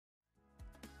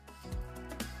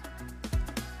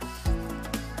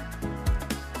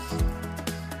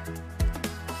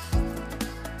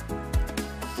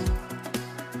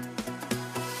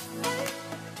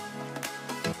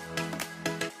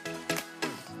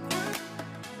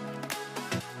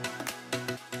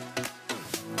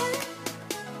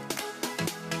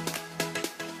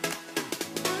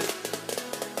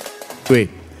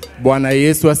Bwana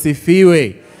Yesu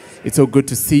asifiwe. It's so good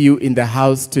to see you in the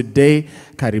house today.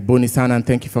 Karibuni sana, and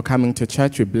thank you for coming to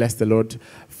church. We bless the Lord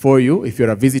for you. If you're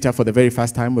a visitor for the very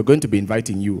first time, we're going to be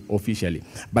inviting you officially.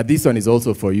 But this one is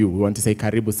also for you. We want to say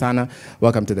karibu sana.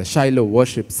 Welcome to the Shiloh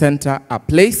Worship Center, a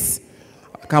place.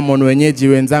 Come on, wenyeji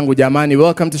wenzangu jamani.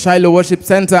 Welcome to Shiloh Worship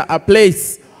Center, a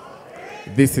place.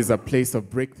 This is a place of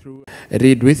breakthrough.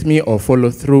 Read with me or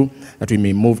follow through that we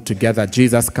may move together.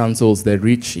 Jesus counsels the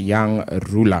rich young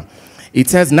ruler. It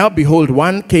says, now behold,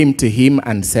 one came to him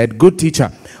and said, good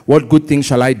teacher, what good thing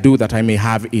shall I do that I may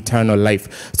have eternal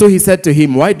life? So he said to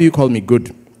him, why do you call me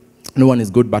good? No one is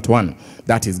good but one,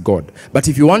 that is God. But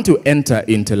if you want to enter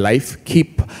into life,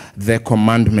 keep the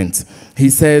commandments. He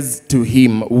says to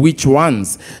him, which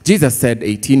ones? Jesus said,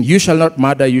 18, you shall not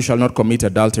murder, you shall not commit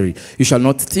adultery, you shall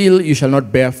not steal, you shall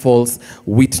not bear false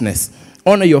witness.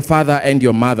 Honor your father and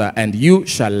your mother, and you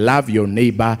shall love your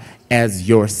neighbor as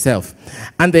yourself.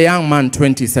 And the young man,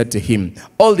 20, said to him,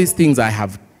 all these things I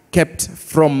have kept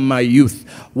from my youth.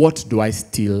 What do I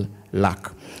still lack?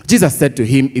 Jesus said to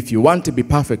him, if you want to be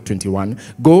perfect, 21,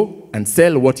 go and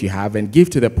sell what you have and give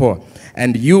to the poor,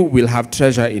 and you will have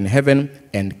treasure in heaven,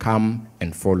 and come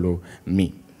and follow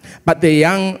me. But the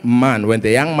young man, when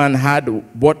the young man heard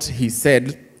what he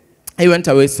said, he went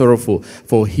away sorrowful,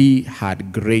 for he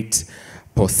had great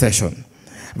possession.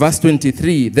 Verse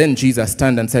 23, then Jesus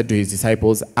turned and said to his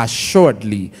disciples,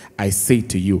 assuredly I say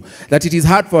to you, that it is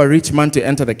hard for a rich man to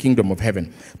enter the kingdom of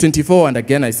heaven. 24, and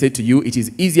again I say to you, it is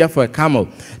easier for a camel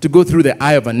to go through the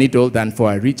eye of a needle than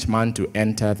for a rich man to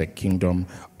enter the kingdom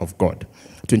of God.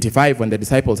 25, when the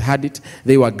disciples heard it,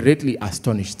 they were greatly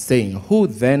astonished, saying, who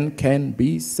then can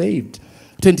be saved?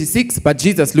 26, but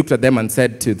Jesus looked at them and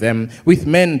said to them, with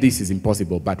men this is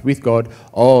impossible, but with God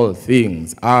all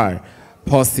things are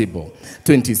possible.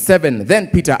 27, then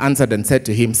Peter answered and said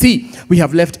to him, see, we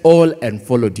have left all and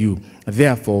followed you.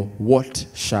 Therefore, what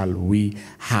shall we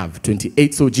have?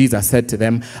 28, so Jesus said to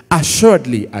them,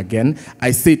 assuredly, again,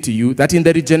 I say to you that in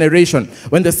the regeneration,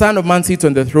 when the Son of Man sits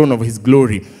on the throne of his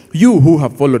glory, you who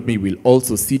have followed me will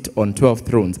also sit on 12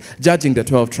 thrones, judging the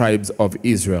 12 tribes of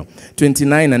Israel.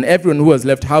 29, and everyone who has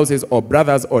left houses or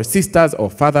brothers or sisters or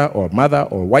father or mother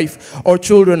or wife or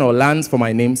children or lands for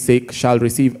my name's sake shall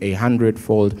receive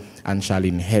 100-fold and shall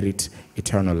inherit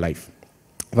eternal life.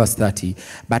 Verse 30,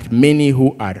 but many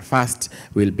who are first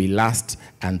will be last,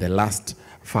 and the last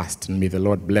first. And may the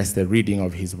Lord bless the reading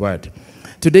of his word.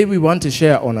 Today we want to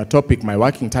share on a topic. My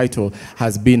working title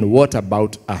has been, what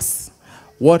about us?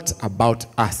 What about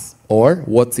us? Or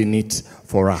what's in it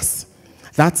for us?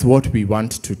 That's what we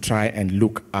want to try and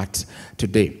look at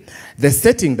today. The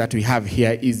setting that we have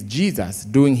here is Jesus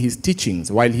doing his teachings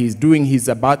while he's doing his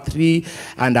about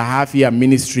 3.5-year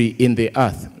ministry in the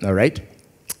earth. All right?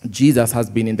 Jesus has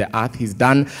been in the earth. He's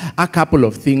done a couple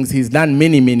of things. He's done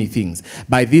many, many things.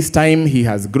 By this time, he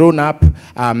has grown up.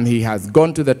 He has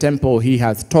gone to the temple. He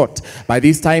has taught. By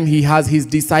this time, he has his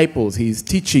disciples. He is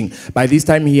teaching. By this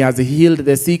time, he has healed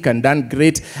the sick and done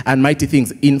great and mighty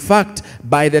things. In fact,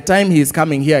 by the time he is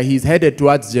coming here, he's headed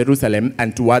towards Jerusalem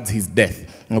and towards his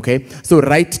death. Okay, so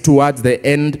right towards the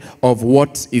end of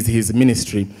what is his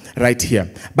ministry right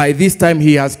here. By this time,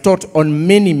 he has taught on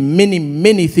many, many,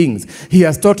 many things. He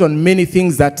has taught on many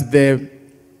things that the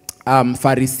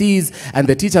Pharisees and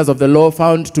the teachers of the law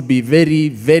found to be very,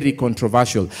 very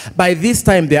controversial. By this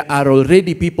time, there are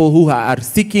already people who are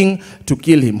seeking to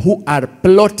kill him, who are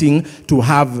plotting to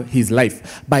have his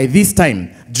life. By this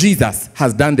time, Jesus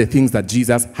has done the things that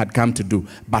Jesus had come to do.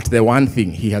 But the one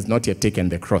thing, he has not yet taken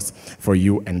the cross for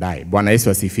you and I. Bwana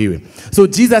Yesu asifiwe. So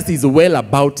Jesus is well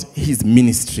about his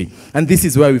ministry. And this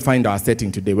is where we find our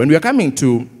setting today. When we are coming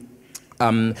to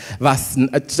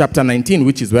chapter 19,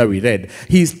 which is where we read,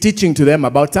 he's teaching to them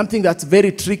about something that's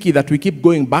very tricky that we keep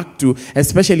going back to,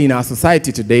 especially in our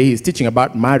society today. He's teaching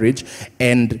about marriage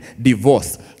and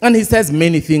divorce. And he says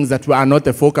many things that are not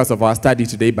the focus of our study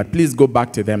today, but please go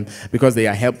back to them because they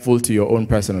are helpful to your own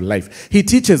personal life. He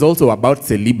teaches also about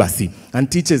celibacy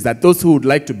and teaches that those who would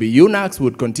like to be eunuchs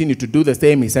would continue to do the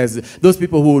same. He says those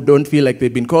people who don't feel like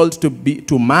they've been called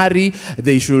to marry,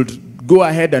 they should go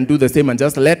ahead and do the same and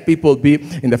just let people be.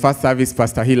 In the first service,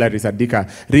 Pastor Hilary Sadika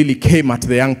really came at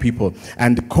the young people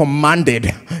and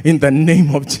commanded in the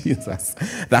name of Jesus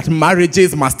that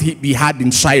marriages must be had in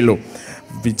Shiloh.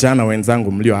 Vijana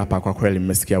wenzangu mlio hapa kwa kweli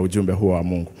mmesikia ujumbe huo wa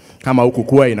Mungu. Kama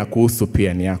hukukua inakuhusu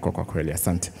pia ni yako kwa kweli.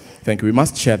 Asante. Thank you. We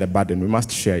must share the burden. We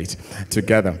must share it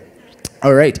together.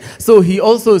 All right. So he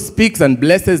also speaks and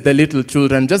blesses the little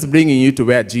children, just bringing you to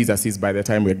where Jesus is by the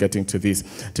time we're getting to this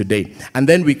today. And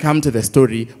then we come to the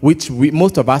story, which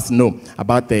most of us know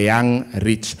about the young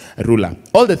rich ruler.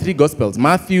 All the three Gospels,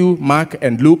 Matthew, Mark,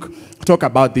 and Luke, talk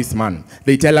about this man.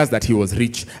 They tell us that he was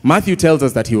rich. Matthew tells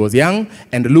us that he was young,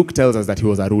 and Luke tells us that he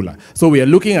was a ruler. So we are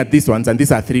looking at these ones, and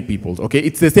these are three people, okay?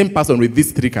 It's the same person with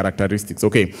these three characteristics,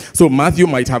 okay? So Matthew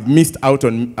might have missed out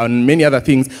on many other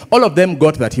things. All of them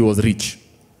got that he was rich.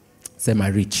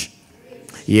 Semi-rich.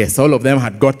 Yes, all of them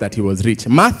had got that he was rich.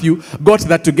 Matthew got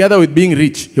that together with being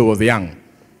rich, he was young.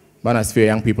 Bonus for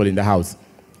young people in the house.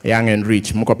 Young and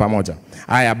rich. Muko pamoja.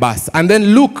 Aya bas. And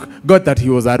then Luke got that he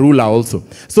was a ruler also.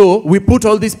 So we put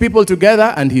all these people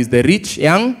together, and he's the rich,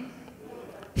 young.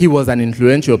 He was an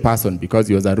influential person because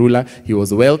he was a ruler, he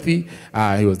was wealthy,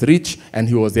 he was rich, and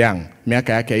he was young.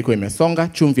 Miaka yake haikuwa imesonga,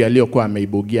 chumvi aliyokuwa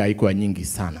ameibugia haikuwa nyingi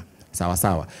sana. Sawa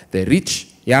sawa. The rich,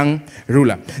 young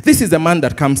ruler. This is the man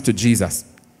that comes to Jesus.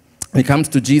 He comes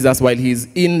to Jesus while he's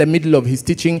in the middle of his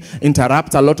teaching,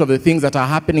 interrupts a lot of the things that are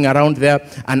happening around there,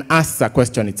 and asks a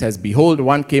question. It says, "Behold,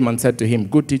 one came and said to him,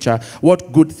 'Good teacher,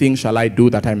 what good thing shall I do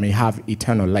that I may have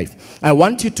eternal life?'" I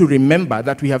want you to remember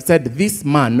that we have said this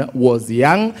man was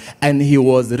young, and he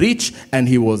was rich, and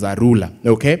he was a ruler,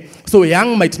 okay? So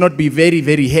young might not be very,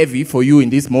 very heavy for you in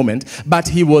this moment, but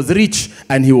he was rich,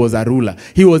 and he was a ruler.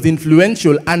 He was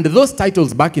influential, and those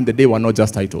titles back in the day were not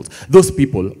just titles. Those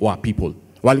people were people.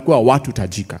 Walikuwa watu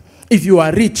tajika. If you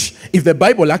are rich, if the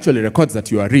Bible actually records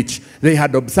that you are rich, they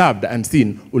had observed and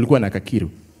seen ulikuwa na kakiru.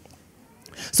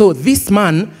 So this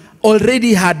man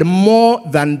already had more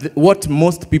than what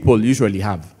most people usually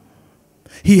have.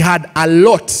 He had a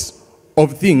lot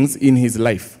of things in his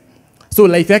life. So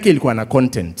life yake ilikuwa na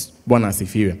content. Bwana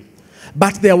asifiwe.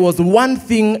 But there was one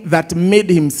thing that made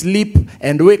him sleep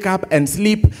and wake up and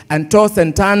sleep and toss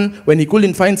and turn when he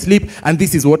couldn't find sleep. And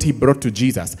this is what he brought to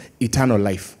Jesus, eternal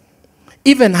life.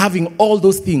 Even having all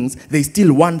those things, there's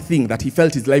still one thing that he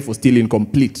felt his life was still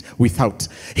incomplete without.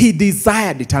 He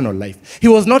desired eternal life. He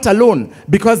was not alone,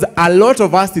 because a lot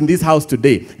of us in this house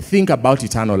today think about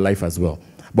eternal life as well.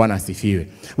 Bwana asifiwe.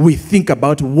 We think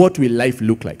about what will life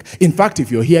look like. In fact,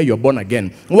 if you're here, you're born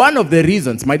again. One of the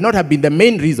reasons, might not have been the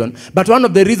main reason, but one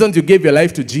of the reasons you gave your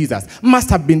life to Jesus must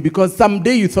have been because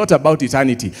someday you thought about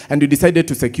eternity and you decided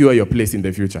to secure your place in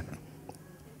the future.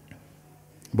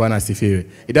 Bwana asifiwe.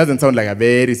 It doesn't sound like a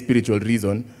very spiritual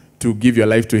reason to give your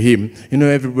life to him. You know,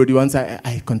 everybody wants,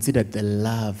 I considered the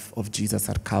love of Jesus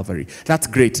at Calvary. That's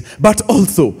great. But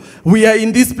also, we are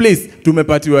in this place.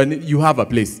 You have a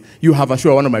place. You have a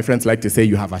sure, one of my friends like to say,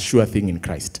 you have a sure thing in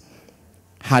Christ.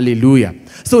 Hallelujah.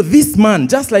 So this man,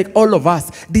 just like all of us,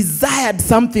 desired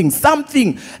something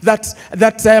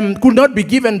that could not be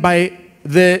given by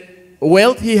the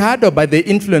wealth he had or by the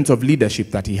influence of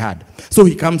leadership that he had. So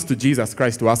he comes to Jesus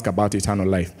Christ to ask about eternal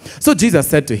life. So Jesus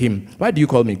said to him, "Why do you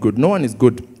call me good? No one is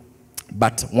good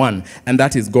but one, and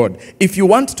that is God. If you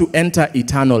want to enter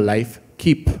eternal life,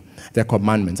 keep the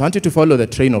commandments." I want you to follow the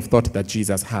train of thought that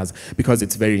Jesus has, because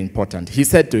it's very important. He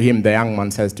said to him, the young man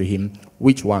says to him,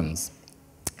 "Which ones?"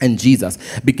 And Jesus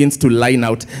begins to line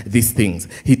out these things.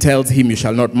 He tells him, "You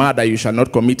shall not murder, you shall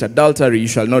not commit adultery, you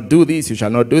shall not do this, you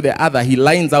shall not do the other." He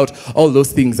lines out all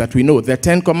those things that we know. The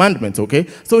 10 commandments, okay?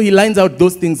 So he lines out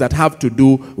those things that have to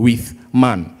do with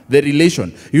man, the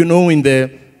relation. You know, in the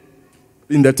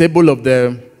table of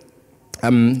the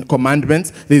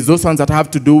commandments, there's those ones that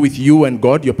have to do with you and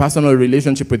God, your personal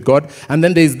relationship with God. And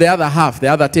then there's the other half, the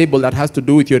other table that has to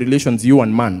do with your relations, you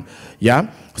and man. Yeah?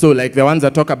 So like the ones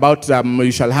that talk about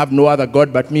you shall have no other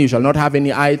God but me, you shall not have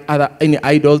any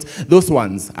idols. Those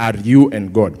ones are you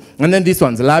and God. And then these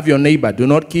ones, love your neighbor, do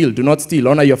not kill, do not steal,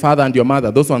 honor your father and your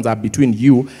mother. Those ones are between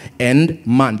you and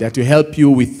man. They're to help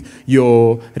you with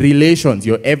your relations,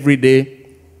 your everyday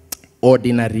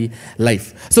ordinary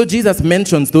life. So Jesus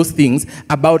mentions those things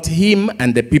about him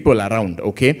and the people around,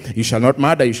 okay? You shall not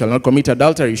murder, you shall not commit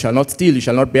adultery, you shall not steal, you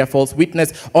shall not bear false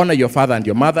witness, honor your father and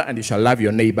your mother, and you shall love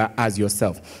your neighbor as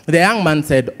yourself. The young man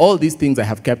said, "All these things I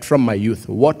have kept from my youth.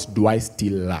 What do I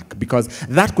still lack?" Because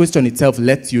that question itself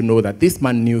lets you know that this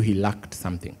man knew he lacked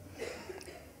something.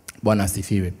 Bwana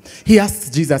asifiwe. He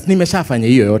asked Jesus, "Nimeshafanya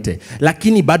hiyo yote,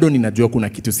 lakini bado ninajua kuna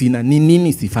kitu sina. Ni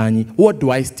nini sifanyi? What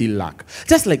do I still lack?"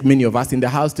 Just like many of us in the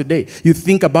house today. You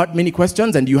think about many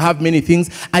questions and you have many things.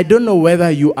 I don't know whether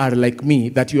you are like me,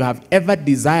 that you have ever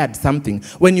desired something.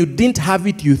 When you didn't have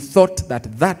it, you thought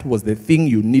that that was the thing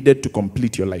you needed to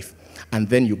complete your life. And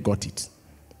then you got it.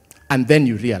 And then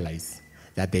you realize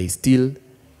that there is still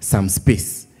some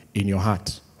space in your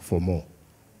heart for more.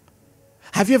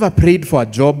 Have you ever prayed for a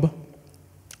job?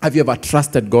 Have you ever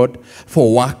trusted God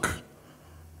for work?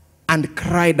 and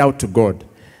cried out to God.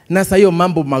 Na sa hiyo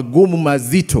mambo magumu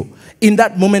mazito. In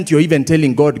that moment, you're even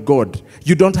telling God, God,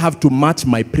 you don't have to match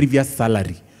my previous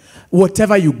salary.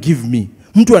 Whatever you give me,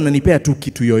 mtu ananipea tu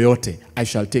kitu yoyote, I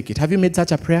shall take it. Have you made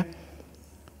such a prayer?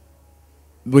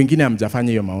 Wengine hamjafanya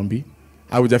hiyo maombi.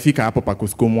 Haujafika hapo pa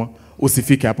kusukumwa.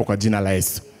 Usifike hapo kwa jina la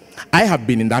Yesu. I have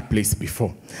been in that place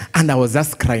before. And I was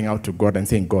just crying out to God and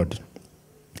saying, God,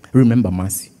 remember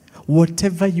mercy.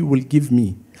 Whatever you will give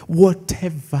me,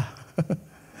 whatever,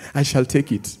 I shall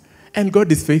take it. And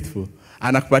God is faithful.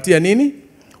 Anakupatia nini?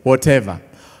 Whatever.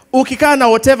 Ukikaa na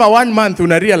whatever 1 month,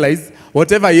 una realize,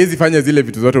 whatever haiwezi fanya zile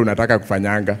vitu zote unataka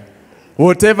kufanyanga.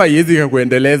 Whatever haiwezi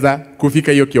kuendeleza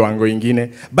kufika hiyo kiwango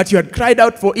ingine. But you had cried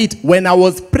out for it. When I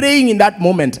was praying in that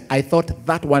moment, I thought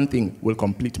that one thing will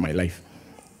complete my life.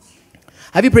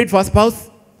 Have you prayed for a spouse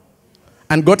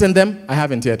and gotten them? I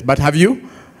haven't yet. But have you?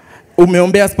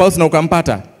 Umeombea spouse na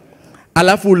ukampata.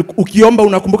 Alafu ukiomba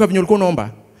unakumbuka venye ulikuwa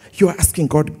unaomba. You are asking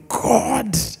God,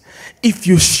 God, if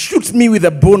you shoot me with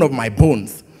the bone of my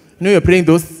bones. You know you're praying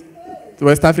those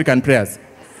West African prayers.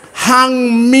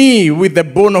 Hang me with the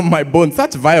bone of my bones.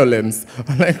 Such violence.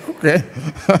 I'm like, okay.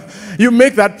 You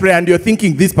make that prayer and you're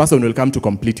thinking this person will come to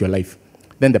complete your life.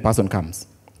 Then the person comes.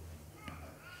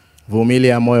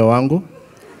 Vumilia moyo wangu.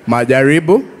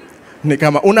 Majaribu. Ni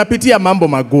kama unapitia mambo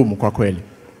magumu kwa kweli.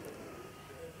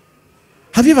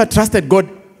 Have you ever trusted God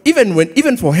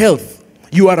even for health?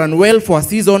 You are unwell for a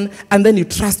season and then you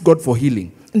trust God for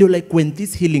healing. And you're like, when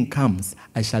this healing comes,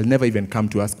 I shall never even come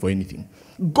to ask for anything.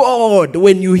 God,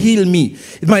 when you heal me,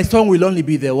 my song will only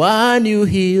be the one you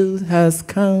heal has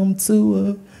come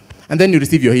to. And then you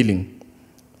receive your healing.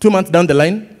 2 months down the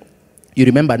line, you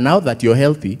remember now that you're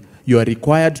healthy, you are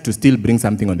required to still bring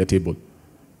something on the table.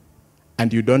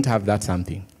 And you don't have that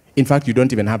something. In fact, you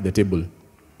don't even have the table.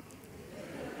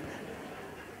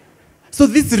 So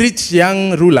this rich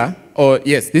young ruler,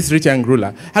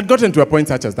 had gotten to a point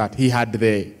such as that. He had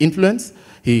the influence,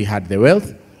 he had the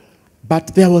wealth, but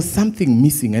there was something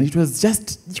missing, and it was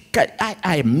just,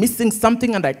 I am missing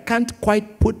something, and I can't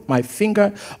quite put my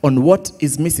finger on what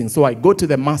is missing. So I go to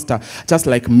the master, just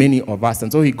like many of us,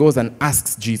 and so he goes and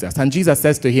asks Jesus, and Jesus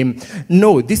says to him,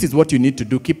 no, this is what you need to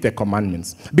do, keep the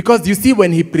commandments. Because you see,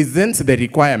 when he presents the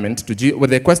requirement with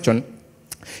the question,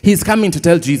 he's coming to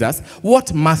tell Jesus,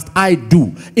 what must I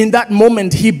do? In that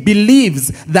moment, he believes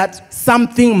that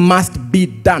something must be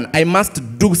done. I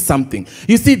must do something.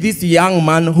 You see, this young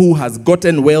man who has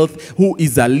gotten wealth, who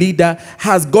is a leader,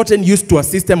 has gotten used to a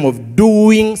system of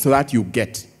doing so that you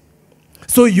get.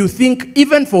 So you think,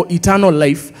 even for eternal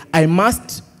life, I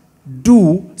must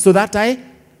do so that I...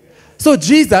 So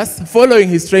Jesus, following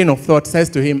his train of thought, says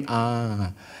to him,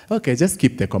 okay, just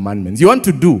keep the commandments. You want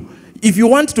to do... If you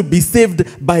want to be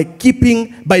saved by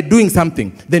doing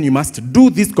something, then you must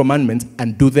do these commandments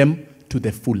and do them to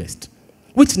the fullest,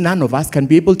 which none of us can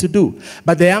be able to do.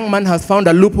 But the young man has found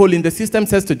a loophole in the system,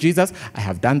 says to Jesus, I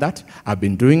have done that. I've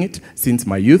been doing it since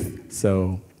my youth.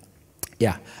 So,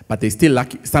 yeah, but there's still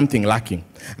something lacking.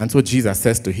 And so Jesus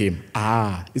says to him,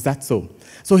 is that so?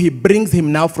 So he brings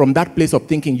him now from that place of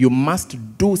thinking you must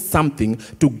do something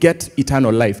to get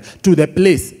eternal life to the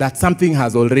place that something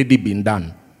has already been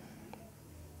done.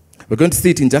 We're going to see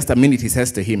it in just a minute. He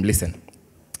says to him, listen.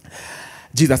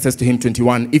 Jesus says to him,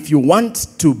 21, if you want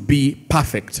to be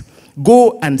perfect,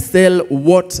 go and sell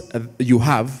what you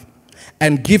have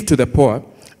and give to the poor,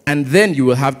 and then you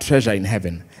will have treasure in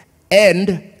heaven.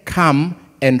 And come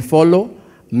and follow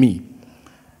me.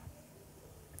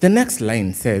 The next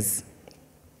line says,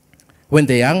 when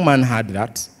the young man heard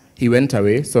that, he went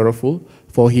away sorrowful,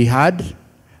 for he had,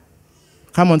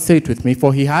 come on, say it with me,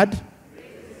 for he had.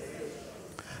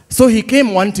 So he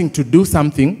came wanting to do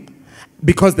something,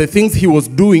 because the things he was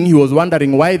doing, he was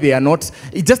wondering why they are not.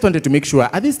 He just wanted to make sure,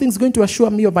 are these things going to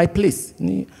assure me of my place?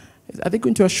 Are they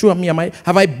going to assure me,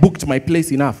 have I booked my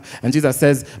place enough? And Jesus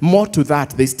says, more to that,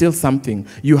 there's still something.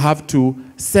 You have to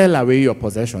sell away your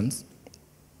possessions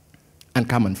and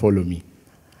come and follow me.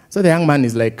 So the young man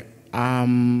is like,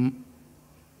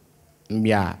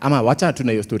 yeah, wacha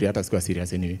tuna hiyo story hata sikuwa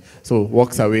serious anyway. So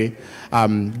walks away,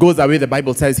 goes away. The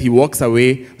Bible says he walks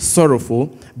away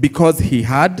sorrowful because he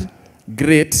had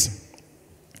great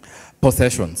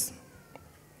possessions.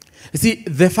 You see,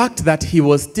 the fact that he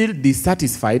was still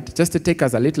dissatisfied, just to take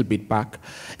us a little bit back,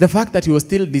 the fact that he was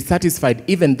still dissatisfied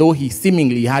even though he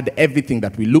seemingly had everything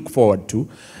that we look forward to,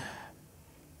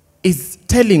 is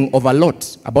telling of a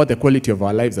lot about the quality of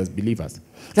our lives as believers.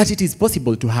 That it is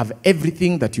possible to have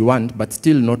everything that you want, but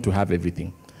still not to have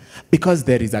everything. Because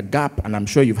there is a gap, and I'm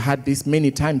sure you've had this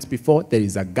many times before, there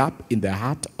is a gap in the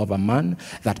heart of a man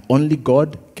that only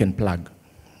God can plug.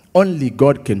 Only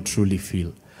God can truly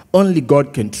fill. Only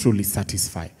God can truly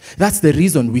satisfy. That's the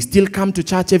reason we still come to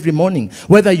church every morning.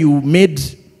 Whether you made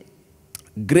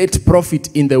great profit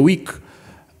in the week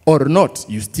or not,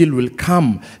 you still will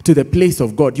come to the place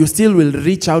of God. You still will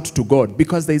reach out to God,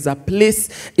 because there is a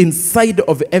place inside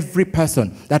of every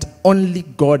person that only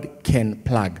God can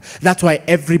plug. That's why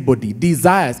everybody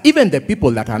desires, even the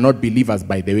people that are not believers,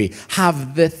 by the way,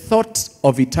 have the thought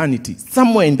of eternity.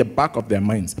 Somewhere in the back of their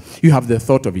minds, you have the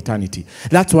thought of eternity.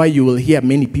 That's why you will hear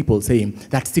many people saying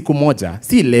that siku moja,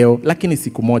 si leo, lakini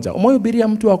siku moja, umehubiria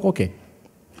mtu akoke.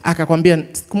 Akakwambia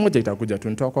siku moja itakuja tu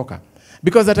nitaokoka.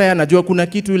 Because hata yeye anajua kuna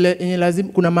kitu ile yenye lazima,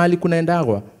 kuna mahali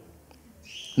kunaendagwa.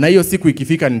 Na hiyo siku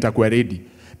ikifika nitakuwa ready.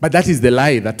 But that is the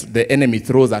lie that the enemy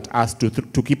throws at us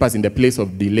to keep us in the place of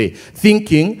delay.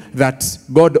 Thinking that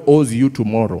God owes you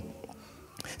tomorrow.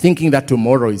 Thinking that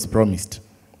tomorrow is promised.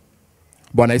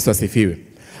 Bwana Yesu asifiwe.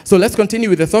 So let's continue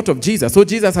with the thought of Jesus. So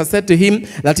Jesus has said to him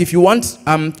that if you want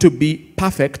to be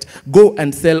perfect, go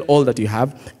and sell all that you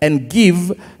have and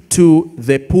give to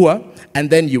the poor, and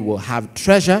then you will have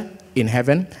treasure in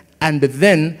heaven, and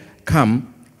then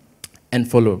come and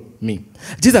follow me.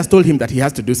 Jesus told him that he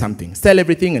has to do something. Sell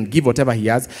everything and give whatever he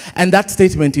has. And that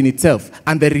statement in itself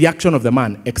and the reaction of the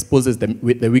man exposes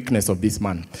the weakness of this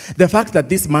man. The fact that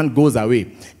this man goes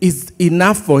away is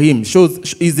enough for him,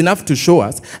 is enough to show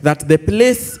us that the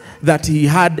place that he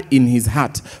had in his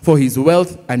heart for his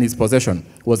wealth and his possession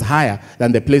was higher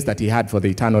than the place that he had for the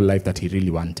eternal life that he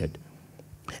really wanted.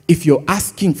 If you're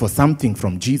asking for something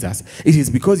from Jesus, it is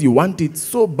because you want it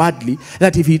so badly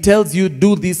that if he tells you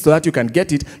do this so that you can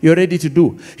get it, you're ready to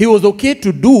do. He was okay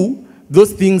to do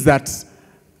those things that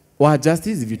were just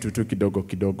hizi vitu tu kidogo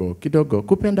kidogo kidogo,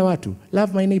 kupenda watu,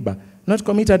 love my neighbor, not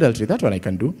commit adultery. That's what I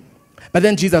can do. But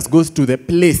then Jesus goes to the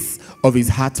place of his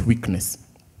heart's weakness.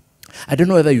 I don't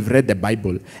know whether you've read the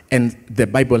Bible and the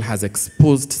Bible has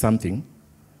exposed something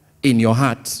in your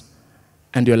heart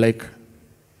and you're like,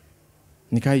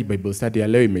 nikai Bible study ya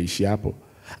leo imeishia hapo.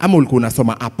 Ama ulikuwa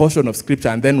unasoma a portion of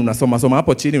scripture and then unasoma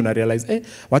hapo chini una realize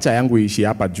wacha yangu iishie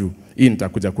hapa juu. Hii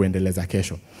nitakuja kuendeleza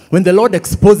kesho. When the Lord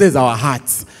exposes our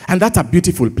hearts, and that's a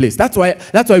beautiful place. That's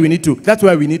why we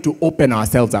need to open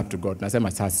ourselves up to God.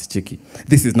 Nasema sasa chiki.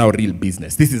 This is now real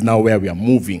business. This is now where we are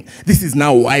moving. This is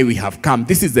now why we have come.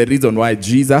 This is the reason why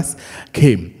Jesus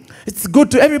came. It's good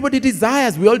to, everybody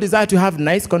desires, we all desire to have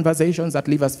nice conversations that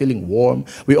leave us feeling warm.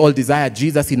 We all desire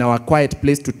Jesus in our quiet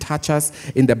place to touch us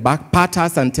in the back, pat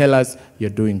us and tell us,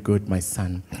 you're doing good, my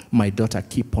son, my daughter,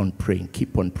 keep on praying,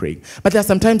 keep on praying. But there are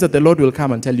some times that the Lord will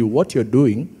come and tell you what you're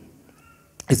doing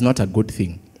is not a good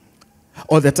thing.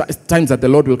 Or the times that the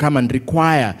Lord will come and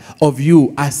require of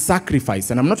you a sacrifice.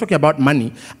 And I'm not talking about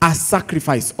money, a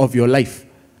sacrifice of your life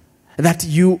that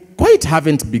you quite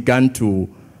haven't begun to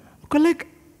collect.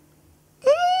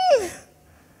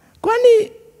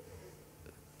 Kwani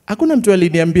hakuna mtu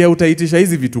aliniambia utaitisha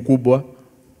hizi vitu kubwa?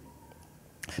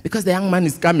 Because the young man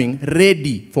is coming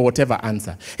ready for whatever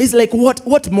answer. He's like,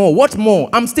 what more? What more?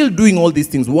 I'm still doing all these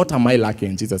things. What am I lacking?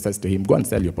 And Jesus says to him, go and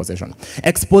sell your possession.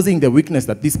 Exposing the weakness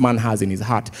that this man has in his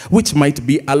heart, which might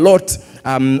be a lot.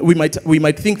 We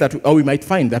might think that, or we might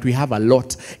find that we have a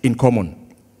lot in common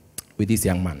with this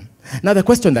young man. Now, the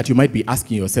question that you might be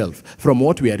asking yourself from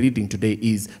what we are reading today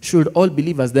is, should all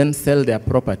believers then sell their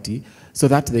property so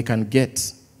that they can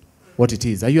get what it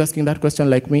is? Are you asking that question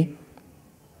like me?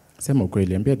 Sema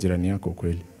ukweli, ambia jirani yako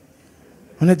ukweli.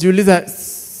 Unajiuliza,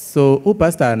 so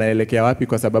pastor anaelekea wapi?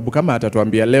 Kwa sababu kama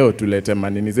atatuambia leo tulete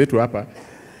manini zetu hapa,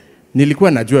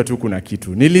 nilikuwa najua tu kuna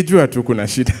kitu. Nilijua tu kuna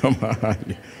shida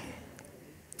mahali.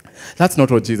 That's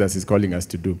not what Jesus is calling us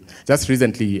to do. Just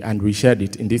recently, and we shared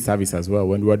it in this service as well,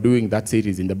 when we were doing that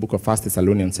series in the book of 1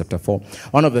 Thessalonians chapter 4,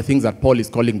 one of the things that Paul is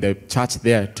calling the church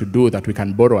there to do that we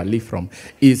can borrow a leaf from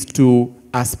is to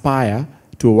aspire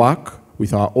to work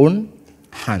with our own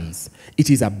hands. It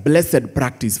is a blessed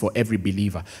practice for every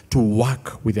believer to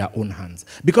work with their own hands.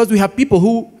 Because we have people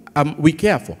who we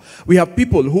care for. We have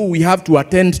people who we have to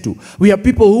attend to. We have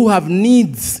people who have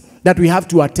needs that we have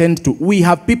to attend to. We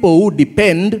have people who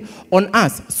depend on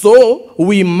us. So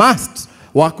we must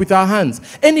work with our hands.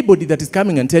 Anybody that is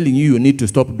coming and telling you need to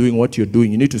stop doing what you're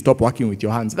doing, you need to stop working with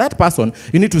your hands, that person,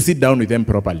 you need to sit down with them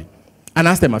properly and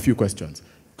ask them a few questions.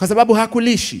 Kwa sababu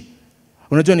hakulishi.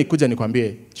 Unajua nikuja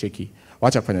nikwambie, cheki,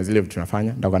 wacha kufanya zile vitu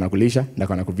tunafanya, ndako nakulisha,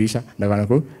 ndako nakuvisha, ndako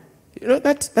naku... You know,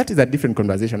 that is a different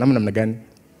conversation. Namna gani?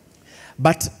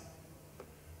 But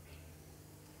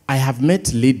I have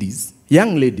met ladies,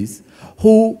 young ladies,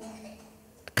 who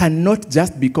cannot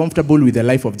just be comfortable with the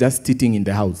life of just sitting in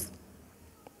the house.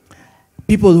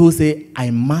 People who say, I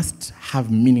must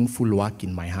have meaningful work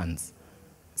in my hands.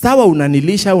 Sawa,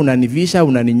 unanilisha, unanivisha,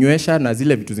 unaninywesha na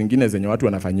zile vitu zingine zenye watu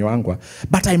wanafanywa,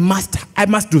 but I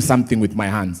must do something with my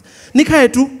hands. Nikae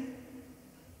tu.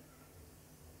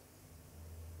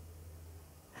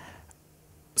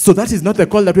 So that is not the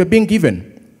call that we're being given.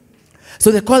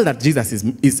 So the call that Jesus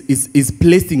is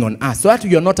placing on us, so that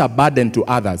you're not a burden to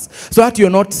others, so that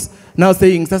you're not now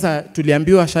saying, sasa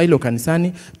tuliambiwa Shailo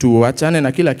kanisani tuachane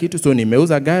na kila kitu, so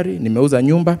nimeuza gari, nimeuza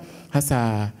nyumba,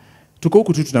 hasa tuko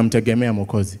huku tu tunamtegemea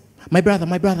Mwokozi. My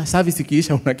brother, service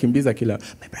ikiisha unakimbiza kila,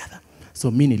 my brother.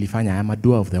 So mimi nilifanya, I am a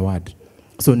doer of the word.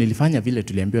 So nilifanya vile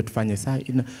tuliambiwa tufanye. Saa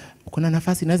kuna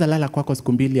nafasi naweza lala kwako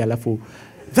siku mbili alafu.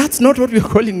 That's not what we are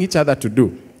calling each other to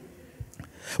do.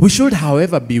 We should,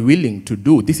 however, be willing to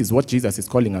do. This is what Jesus is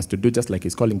calling us to do, just like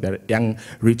he's calling the young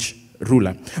rich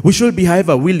ruler. We should be,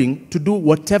 however, willing to do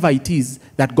whatever it is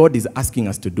that God is asking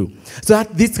us to do. So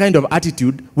that this kind of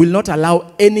attitude will not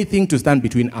allow anything to stand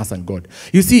between us and God.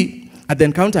 You see, at the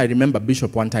encounter, I remember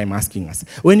Bishop one time asking us,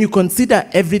 when you consider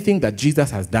everything that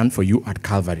Jesus has done for you at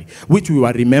Calvary, which we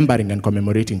were remembering and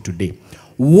commemorating today,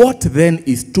 what then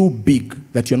is too big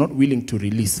that you're not willing to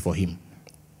release for him?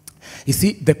 You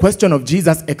see, the question of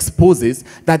Jesus exposes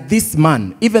that this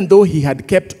man, even though he had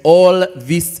kept all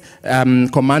these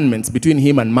commandments between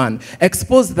him and man,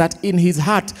 exposed that in his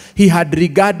heart he had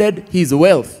regarded his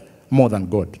wealth more than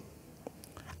God.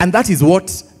 And that is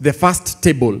what the first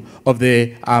table of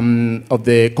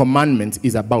the commandments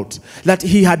is about. That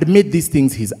he had made these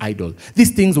things his idol. These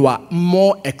things were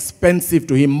more expensive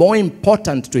to him, more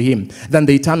important to him than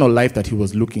the eternal life that he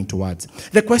was looking towards.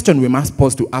 The question we must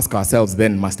pause to ask ourselves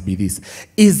then must be this.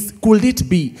 Could it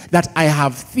be that I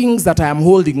have things that I am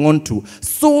holding on to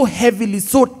so heavily,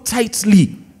 so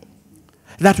tightly,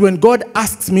 that when God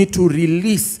asks me to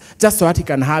release just so that he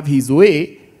can have his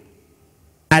way,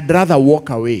 I'd rather walk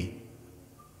away?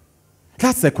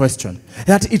 That's the question.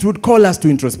 That it would call us to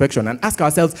introspection and ask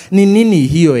ourselves, ni nini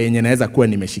hiyo yenye naweza kuwa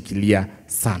nimeshikilia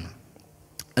sana?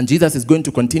 And Jesus is going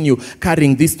to continue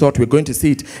carrying this thought. We're going to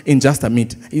see it in just a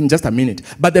minute.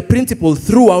 But the principle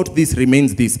throughout this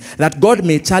remains this, that God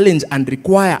may challenge and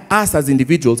require us as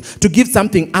individuals to give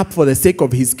something up for the sake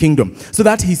of his kingdom, so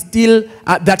that he still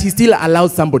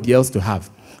allows somebody else to have.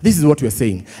 This is what we're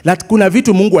saying. That kuna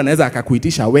vitu Mungu anaweza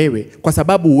akakuitisha wewe kwa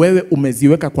sababu wewe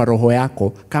umeziweka kwa roho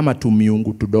yako kama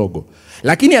tumiungu tudogo.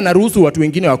 Lakini anaruhusu watu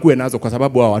wengine wakuwe nazo kwa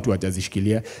sababu hao watu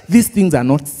hawajazishikilia. These things are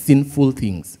not sinful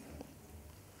things.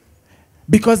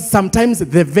 Because sometimes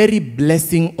the very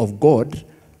blessing of God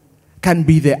can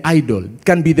be the idol,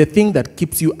 can be the thing that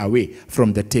keeps you away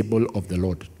from the table of the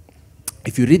Lord.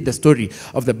 If you read the story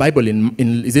of the Bible in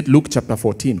is it Luke chapter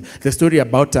 14, the story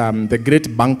about the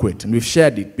great banquet, and we've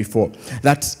shared it before,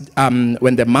 that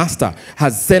when the master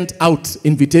has sent out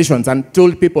invitations and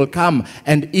told people, come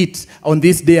and eat on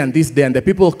this day and the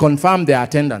people confirm their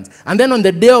attendance. And then on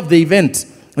the day of the event,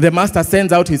 the master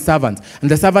sends out his servants, and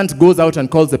the servant goes out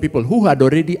and calls the people who had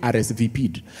already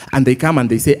RSVP'd. And they come and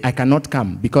they say, I cannot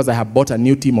come because I have bought a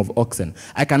new team of oxen.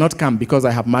 I cannot come because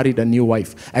I have married a new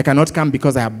wife. I cannot come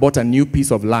because I have bought a new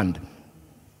piece of land.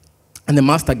 And the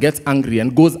master gets angry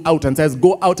and goes out and says,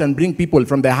 go out and bring people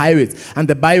from the highways and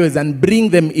the byways and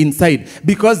bring them inside,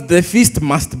 because the feast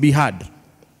must be had.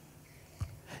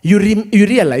 You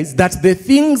realize that the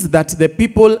things that the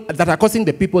people that are causing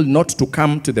the people not to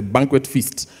come to the banquet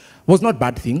feast was not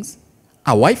bad things.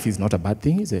 A wife is not a bad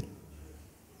thing, is it?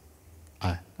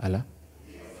 Allah?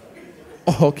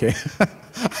 Oh, okay.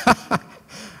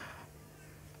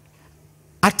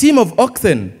 A team of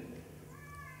oxen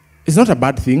is not a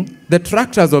bad thing. The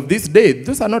tractors of this day,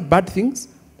 those are not bad things.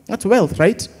 That's wealth,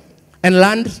 right? And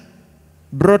land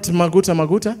brought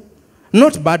maguta.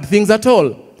 Not bad things at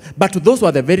all. But those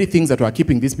were the very things that were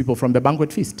keeping these people from the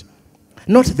banquet feast.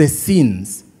 Not the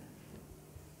sins.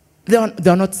 They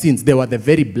are not sins. They were the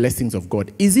very blessings of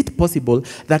God. Is it possible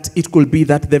that it could be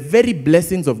that the very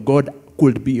blessings of God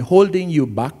could be holding you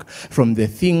back from the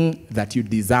thing that you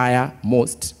desire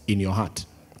most in your heart?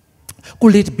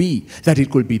 Could it be that it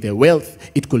could be the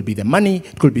wealth, it could be the money,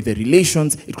 it could be the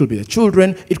relations, it could be the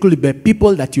children, it could be the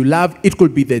people that you love, it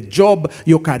could be the job,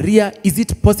 your career? Is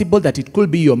it possible that it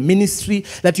could be your ministry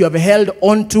that you have held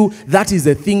on to? That is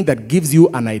the thing that gives you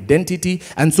an identity.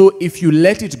 And so if you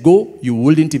let it go, you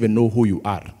wouldn't even know who you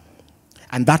are.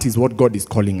 And that is what God is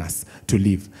calling us to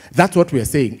live. That's what we are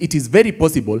saying. It is very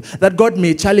possible that God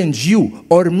may challenge you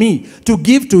or me to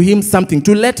give to him something,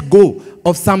 to let go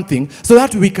of something so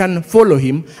that we can follow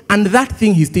him, and that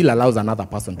thing he still allows another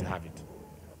person to have it.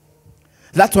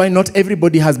 That's why not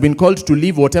everybody has been called to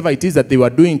leave whatever it is that they were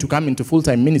doing to come into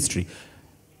full-time ministry.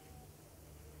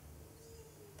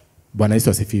 Bwana Yesu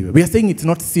asifiwe. We are saying it's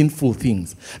not sinful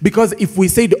things. Because if we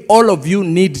said all of you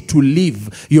need to leave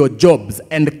your jobs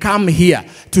and come here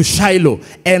to Shiloh,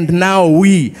 and now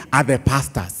we are the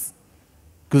pastors.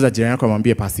 Kuza jirani yako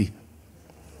mwambie pasi.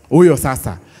 Huyo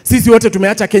sasa. Sisi wote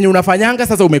tumeacha Kenya unafanyanga,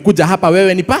 sasa umekuja hapa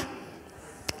wewe ni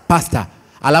pastor.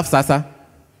 Alafu sasa.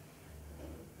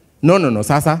 No,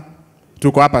 sasa.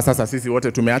 Tuko hapa sasa sisi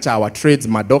wote tumeacha our trades,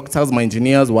 ma doctors, ma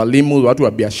engineers, walimu, watu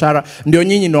wa biashara. Ndio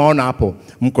nyinyi naona hapo.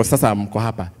 Mko sasa mko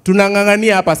hapa.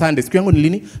 Tunangangania hapa Sunday. Siku yangu ni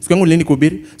lini? Siku yangu ni lini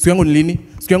kuhubiri? Siku yangu ni lini?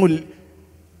 Siku yangu ni...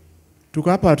 Tuko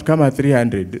hapa watu kama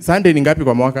 300. Sunday ni ngapi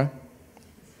kwa mwaka?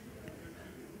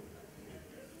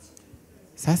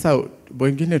 Sasa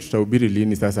wengine tutahubiri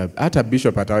lini sasa? Hata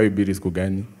bishop atahubiri siku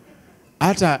gani?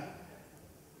 Hata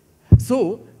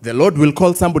so the Lord will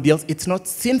call somebody else. It's not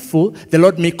sinful. The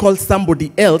Lord may call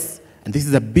somebody else, and this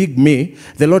is a big may.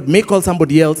 The Lord may call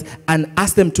somebody else and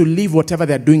ask them to leave whatever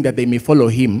they're doing that they may follow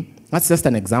him. That's just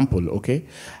an example, okay?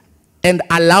 And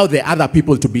allow the other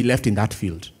people to be left in that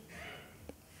field.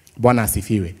 Bwana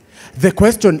asifiwe. The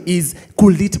question is,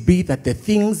 could it be that the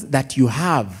things that you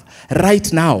have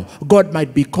right now, God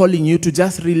might be calling you to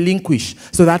just relinquish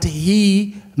so that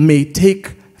he may take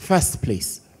first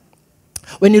place?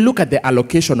 When you look at the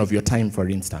allocation of your time, for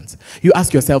instance, you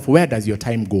ask yourself, where does your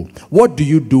time go? What do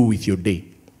you do with your day?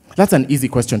 That's an easy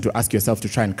question to ask yourself to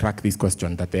try and crack this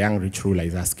question that the young rich ruler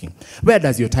is asking. Where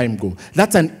does your time go?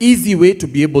 That's an easy way to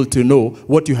be able to know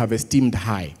what you have esteemed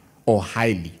high or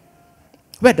highly.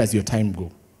 Where does your time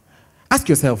go? Ask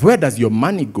yourself, where does your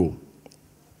money go?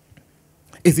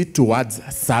 Is it towards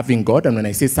serving God? And when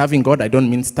I say serving God, I don't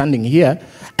mean standing here.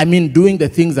 I mean doing the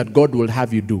things that God will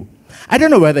have you do. I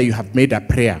don't know whether you have made a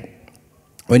prayer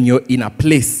when you're in a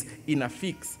place, in a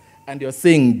fix, and you're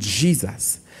saying,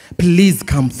 Jesus, please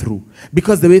come through.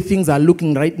 Because the way things are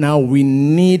looking right now, we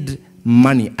need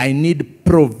money. I need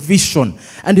provision.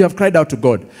 And you have cried out to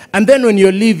God. And then when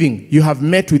you're leaving, you have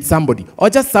met with somebody, or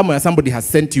just somewhere somebody has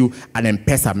sent you an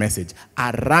M-Pesa message,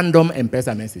 a random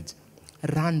M-Pesa message.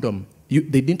 Random.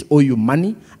 They didn't owe you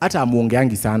money. Hata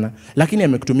amuongeangi sana. Lakini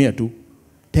amekutumia tu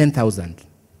 10,000.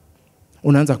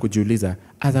 Unaanza kujiuliza,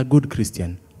 as a good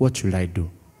Christian, what should I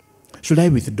do? Should I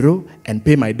withdraw and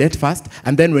pay my debt first?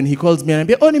 And then when he calls me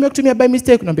and I oh, nimekutumia by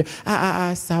mistake. Unambia,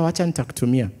 sawa acha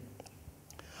nitakutumia.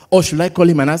 Or should I call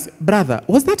him and ask, brother,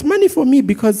 was that money for me?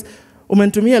 Because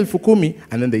umenitumia 10,000.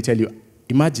 And then they tell you,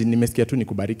 imagine, nimesikia tu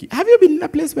nikubariki. Have you been in a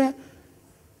place where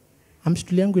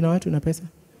amshtuli yangu ina watu na pesa?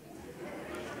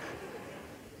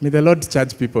 May the Lord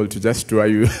charge people to just tour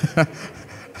you.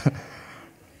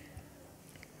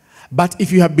 But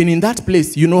if you have been in that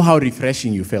place, you know how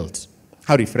refreshing you felt.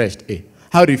 How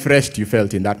refreshed you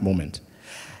felt in that moment.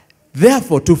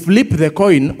 Therefore, to flip the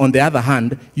coin, on the other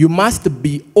hand, you must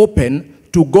be open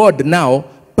to God now,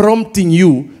 prompting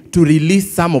you to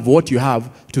release some of what you have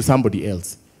to somebody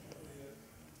else.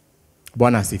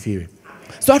 Bwana asifiwe.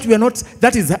 So that we are not,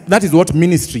 that is what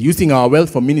ministry, using our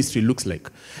wealth for ministry looks like.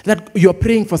 That you're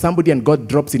praying for somebody and God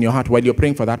drops in your heart while you're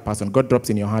praying for that person. God drops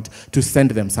in your heart to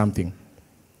send them something.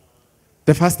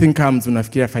 The first thing comes,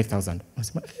 unafikiria 5,000.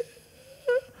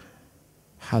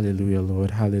 Hallelujah,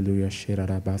 Lord. Hallelujah.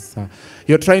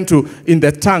 You're trying to, in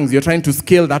the tongues, you're trying to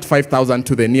scale that 5,000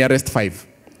 to the nearest 5.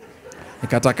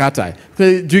 Katakata.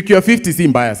 Jukiwa 50 si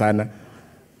mbaya sana.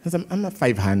 I'm a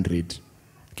 500.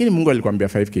 Kini Mungu alikuambia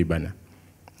 5K bana.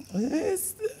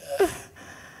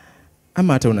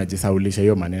 Ama hata unajisaulisha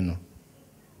hiyo maneno.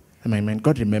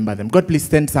 God, remember them. God, please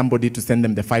send somebody to send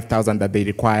them the 5,000 that they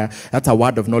require. That's a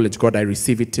word of knowledge. God, I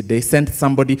receive it today. Send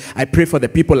somebody. I pray for the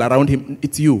people around him.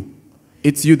 It's you.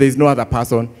 It's you. There's no other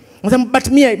person.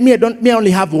 But me, I only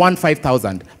have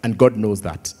 5,000. And God knows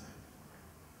that.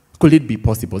 Could it be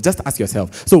possible? Just ask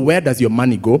yourself. So where does your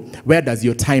money go? Where does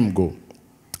your time go?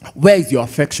 Where is your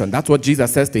affection? That's what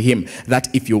Jesus says to him.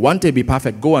 That if you want to be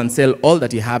perfect, go and sell all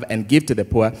that you have and give to the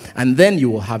poor. And then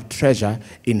you will have treasure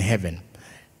in heaven.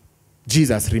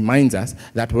 Jesus reminds us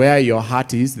that where your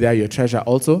heart is, there your treasure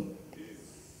also.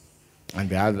 And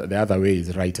the other way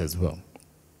is right as well.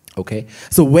 Okay?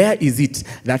 So where is it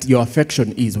that your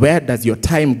affection is? Where does your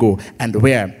time go? And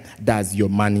where does your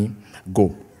money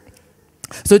go?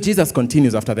 So Jesus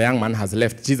continues after the young man has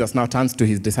left. Jesus now turns to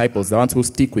his disciples, the ones who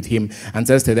stick with him, and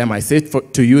says to them, I say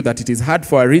to you that it is hard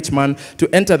for a rich man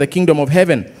to enter the kingdom of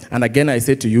heaven. And again I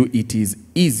say to you, it is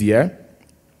easier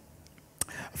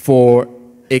for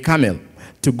a camel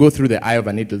to go through the eye of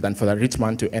a needle than for the rich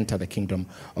man to enter the kingdom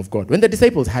of God. When the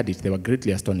disciples heard it, they were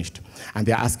greatly astonished. And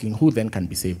they are asking, who then can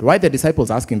be saved? Why the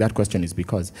disciples are asking that question is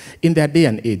because in their day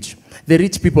and age, the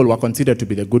rich people were considered to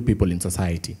be the good people in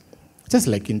society. Just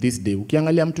like in this day,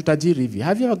 ukiangalia mtu tajiri hivi,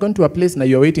 have you ever gone to a place now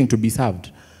you're waiting to be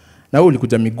served? Na wewe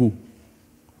ulikuja miguu.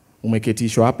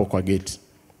 Umeketishwa hapo kwa gate.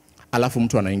 Alafu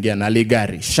mtu anaingia na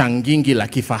ligari, shangingi la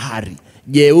kifahari,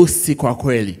 jeusi kwa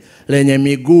kweli, lenye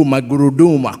miguu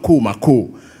magurudumu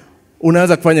makuu.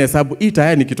 Unaweza kufanya hesabu, hii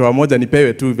tayari ni kitu moja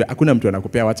nipewe tu hivi, hakuna mtu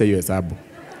anakupea, wacha hiyo hesabu.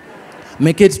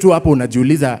 Meketi tu hapo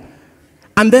unajiuliza,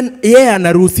 and then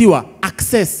anaruhusiwa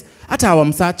access, hata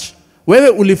hawamsearch. Wewe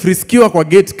ulifriskiwa kwa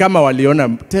gate kama waliona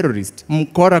terrorist,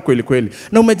 mkora kweli.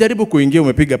 Na umejaribu kuingia,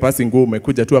 umepiga pasi nguo,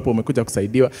 umekuja tu hapo, umekuja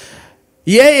kusaidiwa.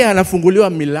 Anafunguliwa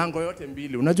milango yote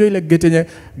mbili. Unajua ile gate yenye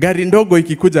gari ndogo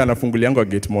ikikuja anafunguliwa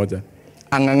gate moja.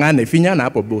 Angangane, finyana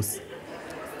hapo boss.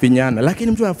 Finyana.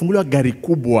 Lakini mtu anafunguliwa gari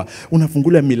kubwa,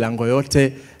 unafunguliwa milango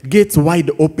yote, gates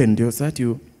wide open. Ndio that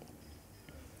you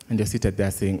and you're seated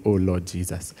there saying, "Oh Lord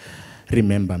Jesus,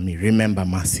 remember me, remember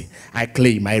mercy. I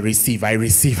claim, I receive.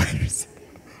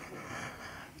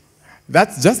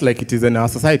 That's just like it is in our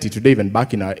society today. Even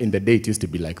back in the day, it used to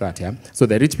be like that, yeah? So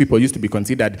the rich people used to be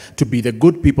considered to be the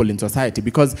good people in society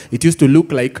because it used to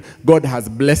look like God has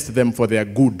blessed them for their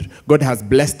good. God has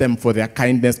blessed them for their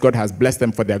kindness. God has blessed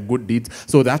them for their good deeds.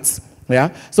 So that's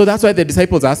why the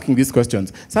disciples are asking these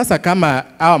questions. Sasa kama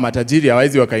hawa matajiri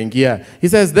hawezi wakaingia, he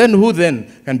says, then who then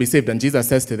can be saved? And Jesus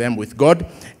says to them, with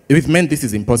men this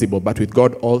is impossible, but with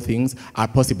God all things are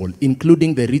possible,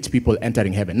 including the rich people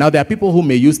entering heaven. Now there are people who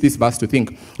may use this verse to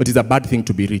think it is a bad thing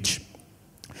to be rich.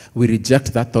 We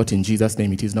reject that thought in Jesus'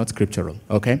 name. It is not scriptural,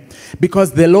 okay?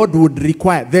 Because the Lord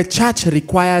the church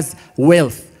requires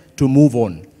wealth to move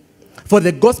on. For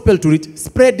the gospel to reach,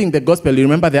 spreading the gospel. You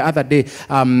remember the other day,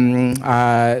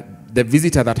 the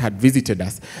visitor that had visited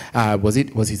us,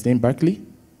 was his name Berkeley?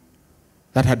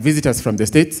 That had visitors from the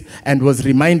States and was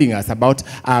reminding us about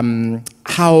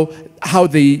how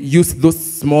they use those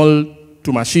small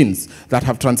two machines that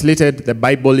have translated the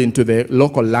Bible into the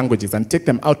local languages and take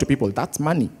them out to people. That's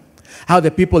money. How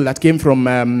the people that came from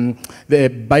the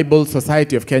Bible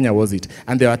Society of Kenya,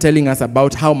 and they were telling us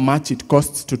about how much it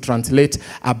costs to translate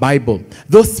a Bible.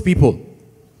 Those people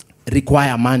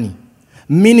require money.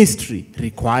 Ministry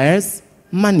requires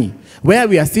money. Where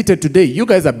we are seated today, you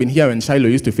guys have been here when Shiloh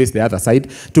used to face the other side.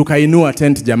 Tukainua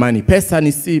tent jamani, pesa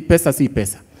si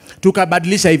pesa.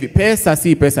 Tukabadilisha hivi, pesa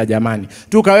si pesa jamani.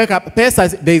 Tukaweka pesa,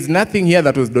 there is nothing here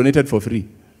that was donated for free.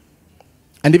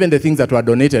 And even the things that were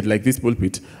donated, like this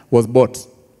pulpit, was bought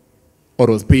or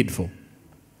was paid for.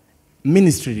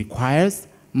 Ministry requires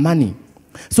money.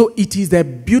 So it is a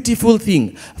beautiful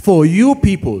thing for you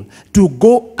people to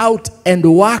go out and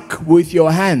work with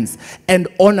your hands and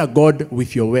honor God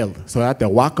with your wealth so that the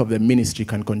work of the ministry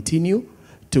can continue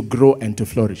to grow and to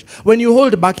flourish. When you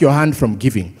hold back your hand from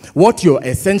giving, what you're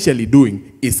essentially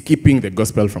doing is keeping the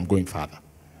gospel from going further.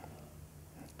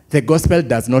 The gospel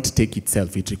does not take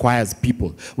itself. It requires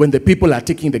people. When the people are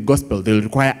taking the gospel, they'll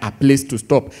require a place to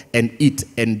stop and eat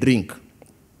and drink.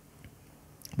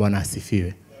 Bwana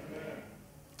asifiwe.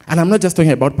 And I'm not just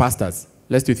talking about pastors.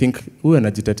 Lest you think, who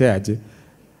anajitetea aje?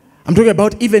 I'm talking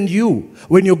about even you.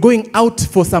 When you're going out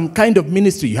for some kind of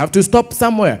ministry, you have to stop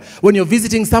somewhere. When you're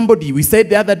visiting somebody, we said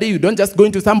the other day, you don't just go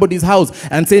into somebody's house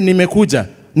and say, nimekuja,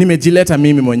 nimejileta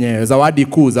mimi mwenyewe, zawadi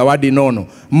kuu, zawadi nono,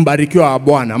 mbarikiwa wa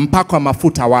Bwana, mpakwa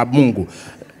mafuta wa Mungu.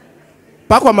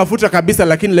 Pakwa mafuta kabisa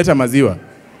lakini leta maziwa.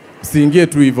 Siingie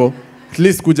tu hivyo. At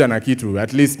least kuja na kitu.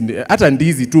 At least, hata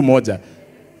ndizi tu moja.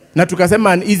 Na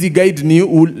tukasema an easy guide ni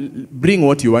bring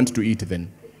what you want to eat then.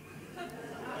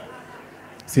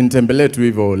 Sinitembele tu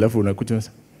hivyo, alafu unakuja.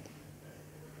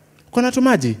 Kuna tu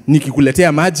maji,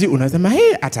 nikikuletea maji unasema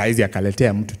hata hizi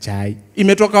akaletea mtu chai.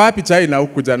 Imetoka wapi chai na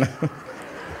huku jana?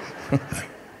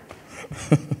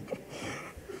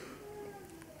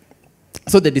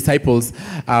 So the disciples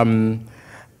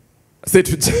said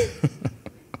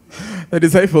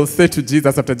to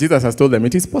Jesus, after Jesus has told them,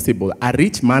 it is possible. A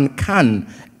rich man can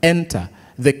enter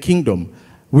the kingdom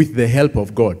with the help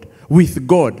of God. With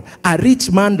God. A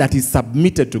rich man that is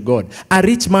submitted to God. A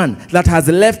rich man that has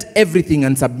left everything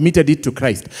and submitted it to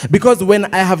Christ. Because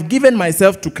when I have given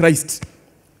myself to Christ,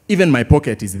 even my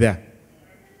pocket is there.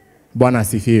 Bwana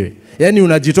asifiwe. Yani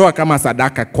unajitoa kama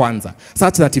sadaka kwanza.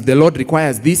 Such that if the Lord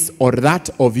requires this or that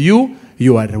of you,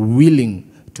 you are willing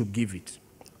to give it.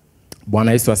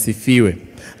 Bwana Yesu asifiwe.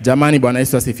 Jamani, Bwana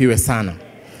Yesu asifiwe sana.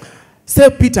 So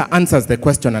Peter answers the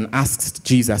question and asks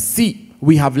Jesus, see,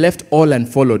 we have left all and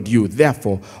followed you.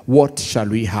 Therefore, what shall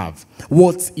we have?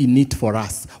 What's in it for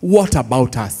us? What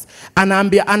about us?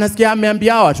 Anasikia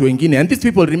ameambia watu wengine. And these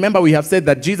people, remember we have said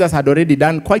that Jesus had already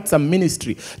done quite some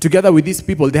ministry together with these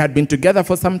people. They had been together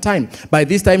for some time. By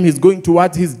this time, he's going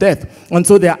towards his death. And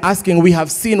so they are asking, we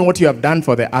have seen what you have done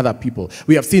for the other people.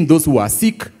 We have seen those who are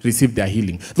sick receive their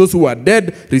healing. Those who are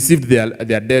dead received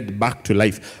their dead back to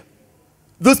life.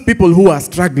 Those people who are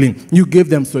struggling, you gave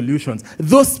them solutions.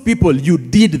 Those people, you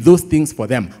did those things for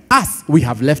them. Us, we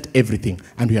have left everything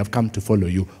and we have come to follow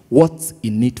you. What's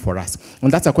in it for us?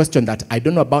 And that's a question that I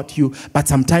don't know about you, but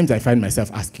sometimes I find myself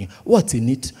asking, what's in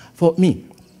it for me?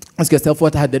 Ask yourself,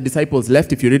 what had the disciples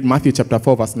left? If you read Matthew chapter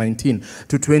 4, verse 19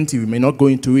 to 20, we may not go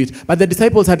into it. But the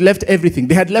disciples had left everything.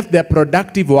 They had left their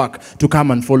productive work to come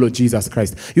and follow Jesus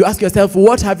Christ. You ask yourself,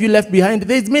 what have you left behind?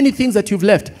 There's many things that you've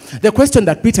left. The question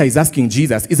that Peter is asking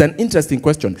Jesus is an interesting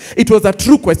question. It was a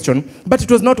true question, but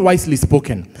it was not wisely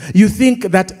spoken. You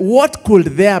think that what could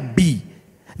there be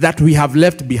that we have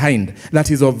left behind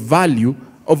that is of value,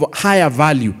 of higher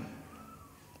value,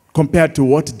 compared to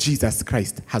what Jesus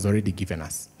Christ has already given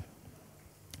us?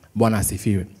 Bwana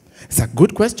asifiwe. It's a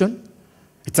good question.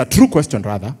 It's a true question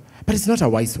rather, but it's not a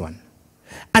wise one.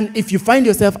 And if you find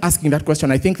yourself asking that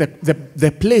question, I think that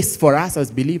the place for us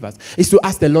as believers is to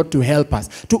ask the Lord to help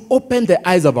us, to open the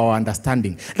eyes of our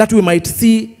understanding, that we might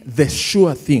see the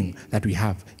sure thing that we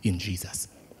have in Jesus.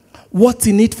 What's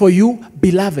in it for you,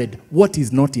 beloved? What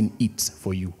is not in it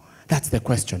for you? That's the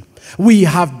question. We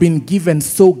have been given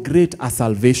so great a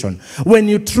salvation. When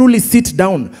you truly sit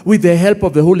down with the help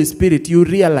of the Holy Spirit, you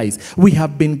realize we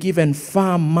have been given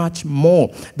far much more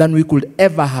than we could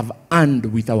ever have earned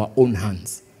with our own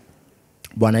hands.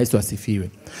 Bwana Yesu asifiwe.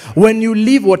 When you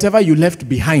leave whatever you left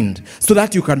behind so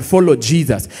that you can follow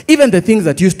Jesus, even the things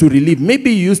that used to relieve,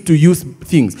 maybe you used to use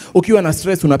things. Ukiwa na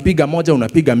stress, unapiga moja,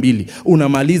 unapiga mbili.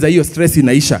 Unamaliza, hiyo stress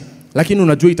inaisha. Lakini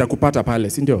unajua itakupata pale,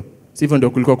 si ndio? Sivyo ndio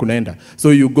kulikuwa kunaenda.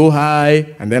 So you go high,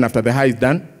 and then after the high is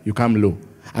done, you come low.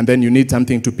 And then you need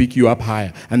something to pick you up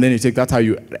higher. And then you take, that's how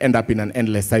you end up in an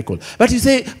endless cycle. But you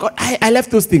say, God, I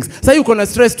left those things. Sasa yuko na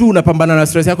stress tu, unapambana na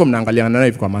stress yako, mnaangaliana nayo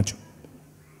hivi kwa macho.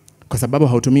 Kwa sababu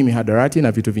hautumii mihadarati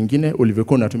na vitu vingine,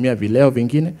 ulivyokuwa unatumia vileo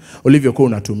vingine, ulivyokuwa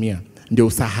unatumia. Ndio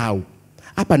usahau.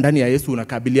 Hapa ndani ya Yesu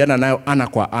unakabiliana nayo ana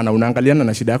kwa ana, unaangaliana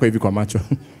na shida yako hivi kwa macho.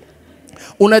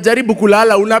 Unajaribu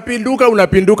kulala,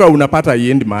 unapinduka, unapata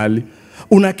iendi mahali.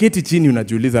 Unaketi chini,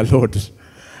 unajiuliza, Lord,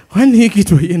 kwani hii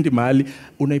kitu iendi mahali?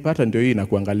 Unaipata ndio hii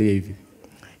inakuangalia hivi.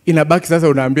 Inabaki sasa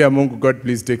unaambia Mungu, God,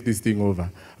 please take this thing over.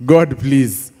 God,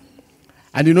 please.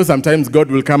 And you know, sometimes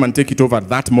God will come and take it over at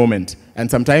that moment. And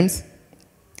sometimes,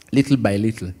 little by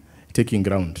little, taking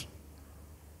ground.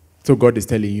 So God is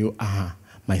telling you,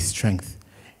 my strength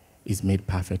is made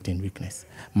perfect in weakness.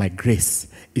 My grace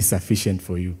is sufficient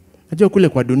for you. Najua kule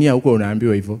kwa dunia huko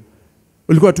unaambiwa hivyo.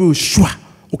 Ulikuwa tu shwa,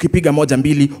 ukipiga moja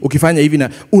mbili, ukifanya hivi na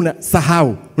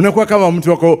unasahau. Unakuwa kama mtu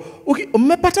wako,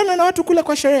 umepatana na watu kule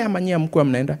kwa sherehe ama nyinyi mkuu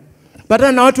mnaenda.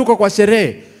 Patana na watu huko kwa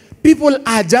sherehe. People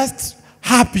are just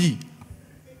happy.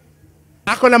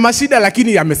 Ako na mashida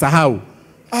lakini amesahau.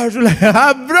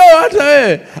 Bro, hata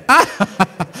wewe.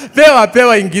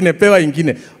 Pewa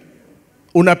ingine.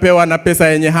 Unapewa na pesa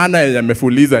yenye hana yenye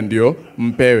amefuliza ndio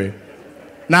mpewe.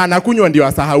 Na anakunywa ndio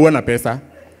asahau na pesa.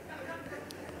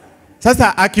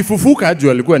 Sasa akifufuka,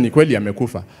 juu alikuwa ni kweli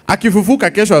amekufa. Akifufuka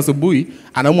kesho asubuhi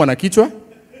anaumwa na kichwa.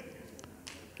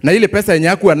 Na ile pesa yenye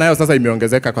hakuwa nayo sasa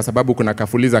imeongezeka kwa sababu kuna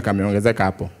kafuliza kameongezeka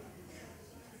hapo.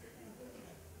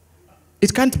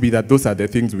 It can't be that those are the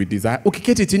things we desire.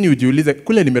 Ukiketi chini ujiulize,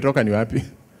 kule nimetoka ni wapi?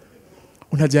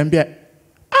 Unajiambia,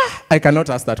 I cannot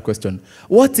ask that question.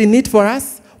 What's in it for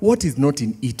us? What is not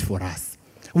in it for us?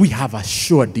 We have a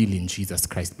sure deal in Jesus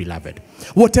Christ, beloved.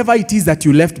 Whatever it is that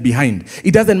you left behind,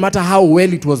 it doesn't matter how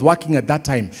well it was working at that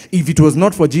time. If it was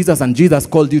not for Jesus and Jesus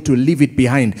called you to leave it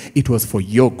behind, it was for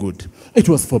your good. It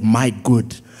was for my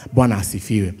good. Bwana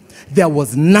asifiwe. There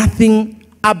was nothing,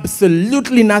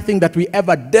 absolutely nothing that we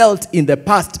ever dealt in the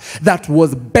past that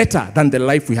was better than the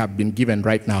life we have been given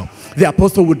right now. The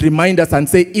apostle would remind us and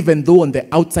say, even though on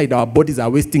the outside our bodies are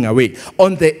wasting away,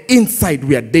 on the inside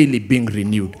we are daily being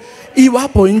renewed.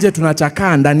 Iwapo nje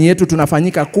tunachakaa, ndani yetu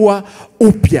tunafanyika kuwa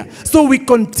upya. So we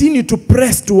continue to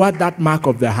press toward that mark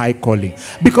of the high calling.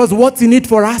 Because what's in it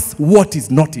for us? What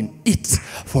is not in it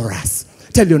for us?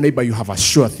 Tell your neighbor you have a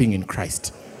sure thing in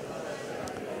Christ.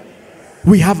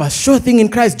 We have a sure thing in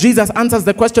Christ. Jesus answers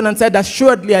the question and said,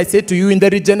 assuredly I say to you, in the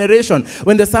regeneration,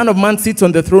 when the Son of Man sits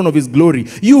on the throne of his glory,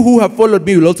 you who have followed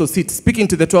me will also sit, speaking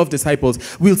to the 12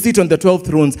 disciples, will sit on the 12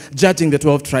 thrones, judging the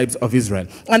 12 tribes of Israel.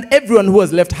 And everyone who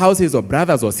has left houses or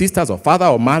brothers or sisters or father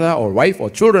or mother or wife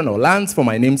or children or lands for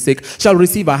my name's sake shall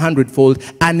receive 100-fold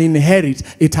and inherit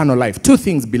eternal life. Two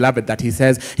things, beloved, that he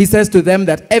says. He says to them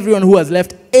that everyone who has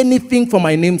left anything for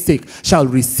my name's sake shall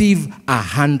receive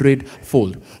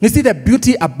 100-fold. You see, the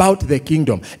beauty about the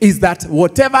kingdom is that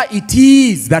whatever it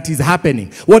is that is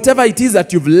happening, whatever it is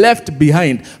that you've left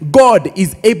behind, God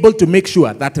is able to make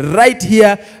sure that right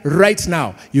here, right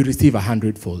now, you receive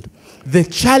 100-fold. The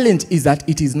challenge is that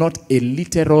it is not a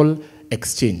literal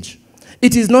exchange.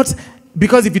 It is not,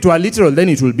 because if it were literal, then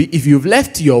it will be, if you've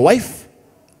left your wife,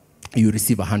 you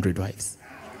receive 100 wives.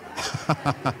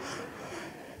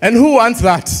 And who wants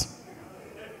that?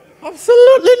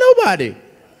 Absolutely nobody,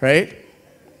 right?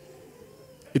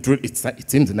 It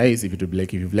seems nice if it would be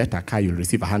like, if you've let a car, you'll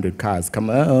receive 100 cars. Come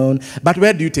on. But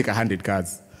where do you take 100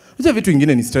 cars? Unajua vitu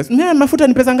vingine ni stress. Mafuta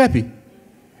ni pesa ngapi?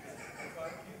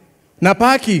 Na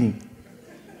parking.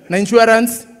 Na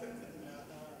insurance.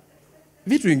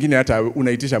 Vitu vingine hata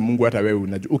unaitisha Mungu hata wewe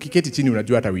unajua. Ukiketi chini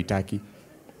unajua hata uitaki.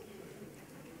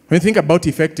 When you think about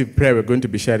effective prayer, we're going to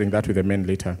be sharing that with the men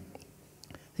later.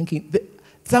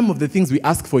 Some of the things we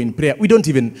ask for in prayer, we don't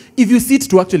even, if you sit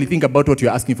to actually think about what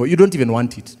you're asking for, you don't even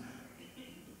want it.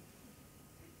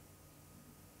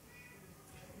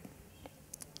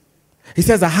 He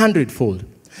says 100-fold.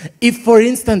 If, for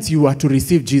instance, you were to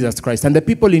receive Jesus Christ and the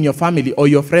people in your family or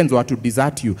your friends were to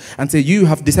desert you and say, you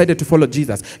have decided to follow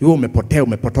Jesus,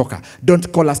 umepotoka,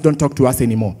 don't call us, don't talk to us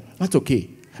anymore. That's okay.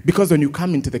 Because when you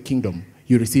come into the kingdom,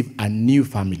 you receive a new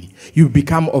family. You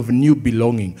become of new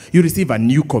belonging. You receive a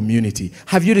new community.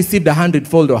 Have you received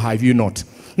 100-fold or have you not?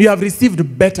 You have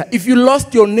received better. If you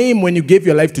lost your name when you gave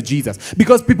your life to Jesus,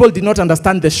 because people did not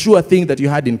understand the sure thing that you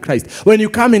had in Christ, when you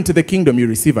come into the kingdom, you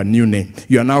receive a new name.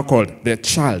 You are now called the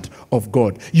child of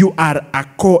God. You are a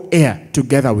co-heir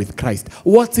together with Christ.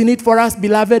 What's in it for us,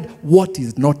 beloved? What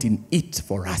is not in it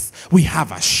for us? We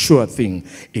have a sure thing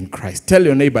in Christ. Tell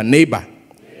your neighbor, neighbor,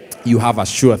 you have a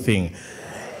sure thing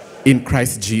in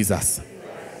Christ Jesus.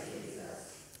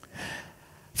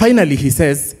 Finally, he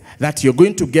says that you're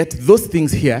going to get those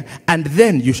things here, and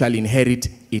then you shall inherit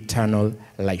eternal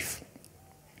life.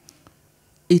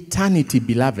 Eternity,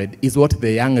 beloved, is what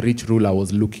the young rich ruler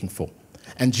was looking for.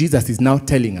 And Jesus is now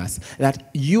telling us that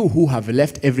you who have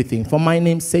left everything for my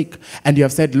name's sake, and you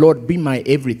have said, Lord, be my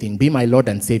everything, be my Lord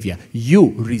and Savior,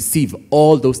 you receive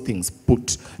all those things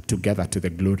put together to the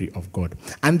glory of God.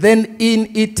 And then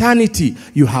in eternity,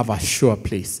 you have a sure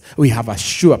place. We have a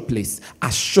sure place, a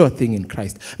sure thing in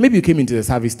Christ. Maybe you came into the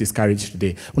service discouraged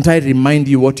today. Won't I remind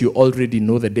you what you already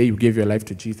know the day you gave your life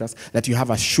to Jesus? That you have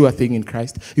a sure thing in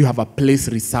Christ. You have a place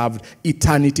reserved,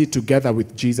 eternity together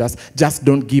with Jesus. Just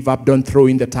don't give up, don't throw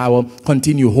in the towel,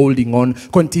 continue holding on,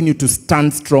 continue to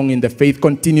stand strong in the faith,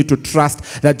 continue to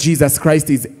trust that Jesus Christ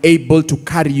is able to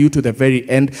carry you to the very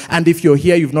end. And if you're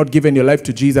here, you've not given your life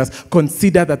to Jesus,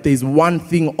 consider that there is one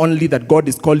thing only that God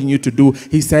is calling you to do.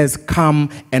 He says, come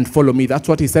and follow me. That's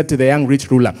what he said to the young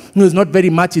rich ruler. He was not very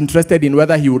much interested in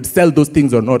whether he would sell those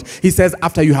things or not. He says,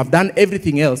 after you have done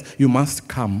everything else, you must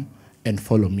come and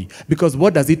follow me. Because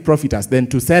what does it profit us then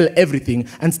to sell everything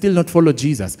and still not follow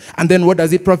Jesus? And then what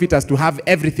does it profit us to have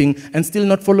everything and still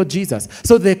not follow Jesus?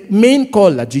 So the main call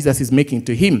that Jesus is making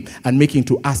to him and making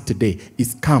to us today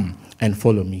is come and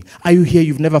follow me. Are you here?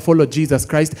 You've never followed Jesus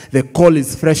Christ? The call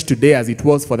is fresh today as it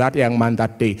was for that young man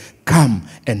that day. Come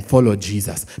and follow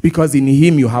Jesus. Because in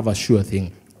him you have a sure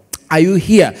thing. Are you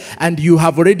here and you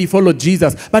have already followed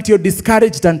Jesus, but you're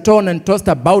discouraged and torn and tossed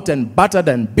about and battered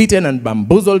and beaten and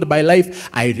bamboozled by life?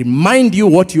 I remind you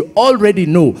what you already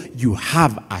know. You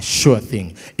have a sure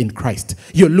thing in Christ.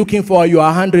 You're looking for your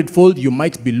 100-fold. You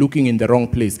might be looking in the wrong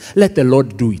place. Let the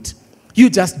Lord do it. You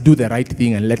just do the right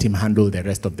thing and let him handle the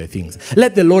rest of the things.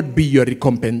 Let the Lord be your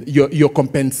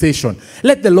compensation.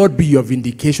 Let the Lord be your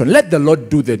vindication. Let the Lord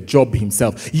do the job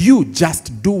himself. You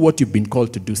just do what you've been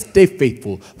called to do. Stay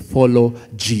faithful. Follow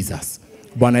Jesus.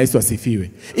 Bwana Yesu asifiwe.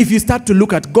 If you start to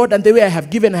look at God and the way I have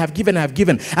given,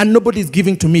 and nobody is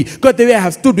giving to me. God, the way I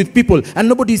have stood with people and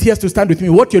nobody is here to stand with me.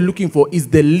 What you're looking for is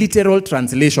the literal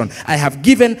translation. I have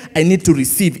given, I need to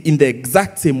receive in the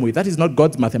exact same way. That is not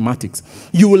God's mathematics.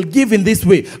 You will give in this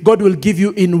way. God will give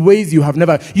you in ways you have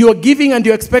never. You are giving and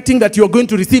you're expecting that you're going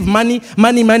to receive money.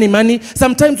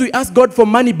 Sometimes we ask God for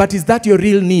money, but is that your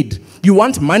real need? You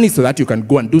want money so that you can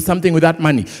go and do something with that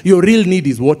money. Your real need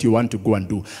is what you want to go and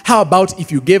do. How about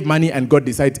if you gave money and God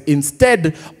decides,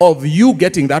 instead of you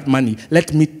getting that money,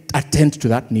 let me attend to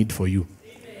that need for you?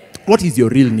 What is your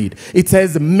real need? It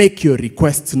says, make your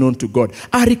requests known to God.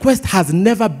 Our request has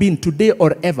never been today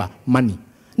or ever money.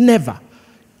 Never.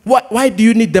 Why do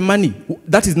you need the money?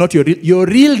 That is not your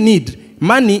real need.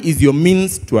 Money is your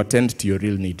means to attend to your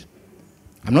real need.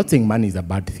 I'm not saying money is a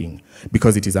bad thing,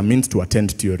 because it is a means to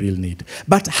attend to your real need.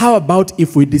 But how about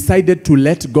if we decided to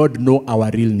let God know our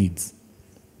real needs?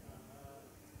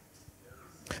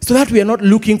 So that we are not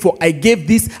looking for, I gave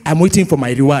this, I'm waiting for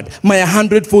my reward. My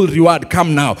 100-fold reward,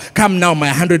 come now, my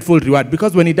 100-fold reward.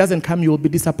 Because when it doesn't come, you will be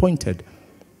disappointed.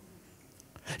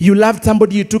 You loved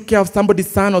somebody, you took care of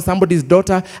somebody's son or somebody's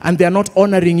daughter, and they are not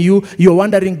honoring you. You're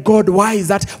wondering, God, why is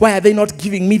that? Why are they not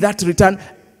giving me that return?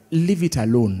 leave it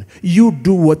alone. You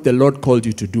do what the Lord called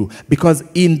you to do. Because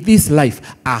in this life,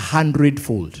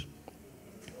 100-fold.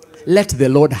 Let the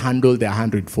Lord handle the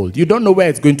 100-fold. You don't know where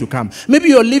it's going to come. Maybe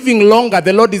you're living longer.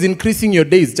 The Lord is increasing your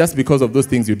days just because of those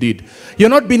things you did.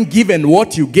 You're not being given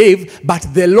what you gave, but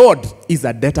the Lord is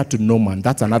a debtor to no man.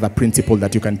 That's another principle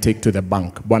that you can take to the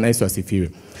bank. Bwana Yesu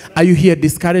asifiwe. Are you here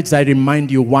discouraged? I remind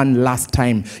you one last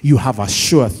time, you have a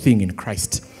sure thing in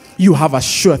Christ. You have a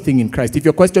sure thing in Christ. If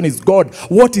your question is, God,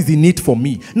 what is in it for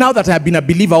me? Now that I have been a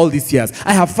believer all these years,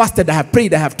 I have fasted, I have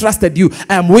prayed, I have trusted you,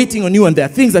 I am waiting on you, and there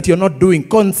are things that you're not doing.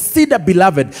 Consider,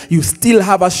 beloved, you still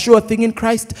have a sure thing in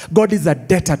Christ. God is a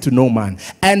debtor to no man.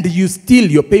 And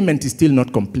your payment is still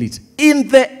not complete. In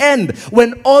the end,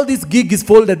 when all this gig is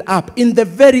folded up, in the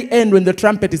very end, when the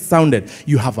trumpet is sounded,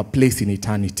 you have a place in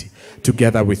eternity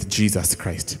together with Jesus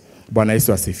Christ. Bwana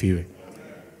Yesu asifiwe.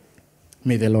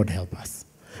 May the Lord help us.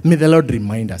 May the Lord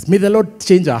remind us. May the Lord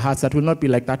change our hearts that will not be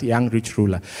like that young rich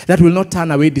ruler, that will not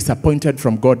turn away disappointed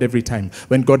from God every time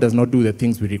when God does not do the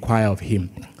things we require of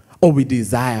him or we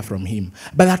desire from him,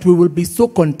 but that we will be so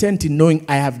content in knowing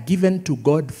I have given to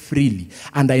God freely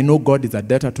and I know God is a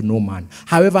debtor to no man.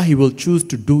 However he will choose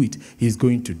to do it, he's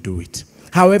going to do it.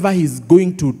 However he's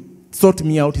going to sort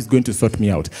me out, he's going to sort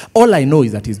me out. All I know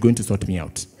is that he's going to sort me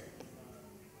out.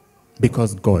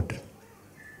 Because God,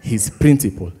 his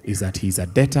principle is that he is a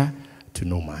debtor to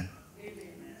no man.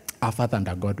 Our Father and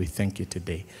our God, we thank you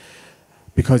today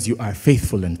because you are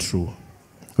faithful and true.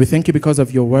 We thank you because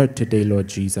of your word today, Lord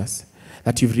Jesus,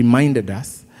 that you've reminded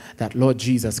us that, Lord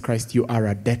Jesus Christ, you are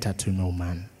a debtor to no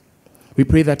man. We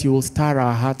pray that you will stir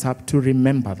our hearts up to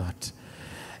remember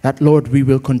that, Lord, we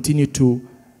will continue to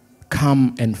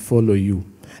come and follow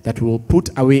you, that we will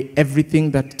put away everything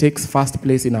that takes first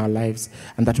place in our lives,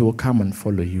 and that we will come and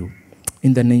follow you.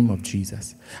 In the name of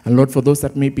Jesus. And Lord, for those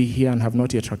that may be here and have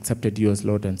not yet accepted you as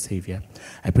Lord and Savior,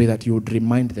 I pray that you would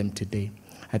remind them today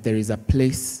that there is a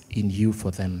place in you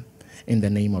for them. In the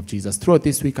name of Jesus. Throughout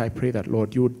this week, I pray that,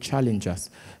 Lord, you would challenge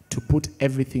us to put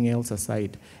everything else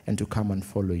aside and to come and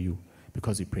follow you,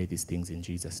 because we pray these things in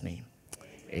Jesus' name.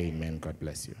 Amen. God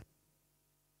bless you.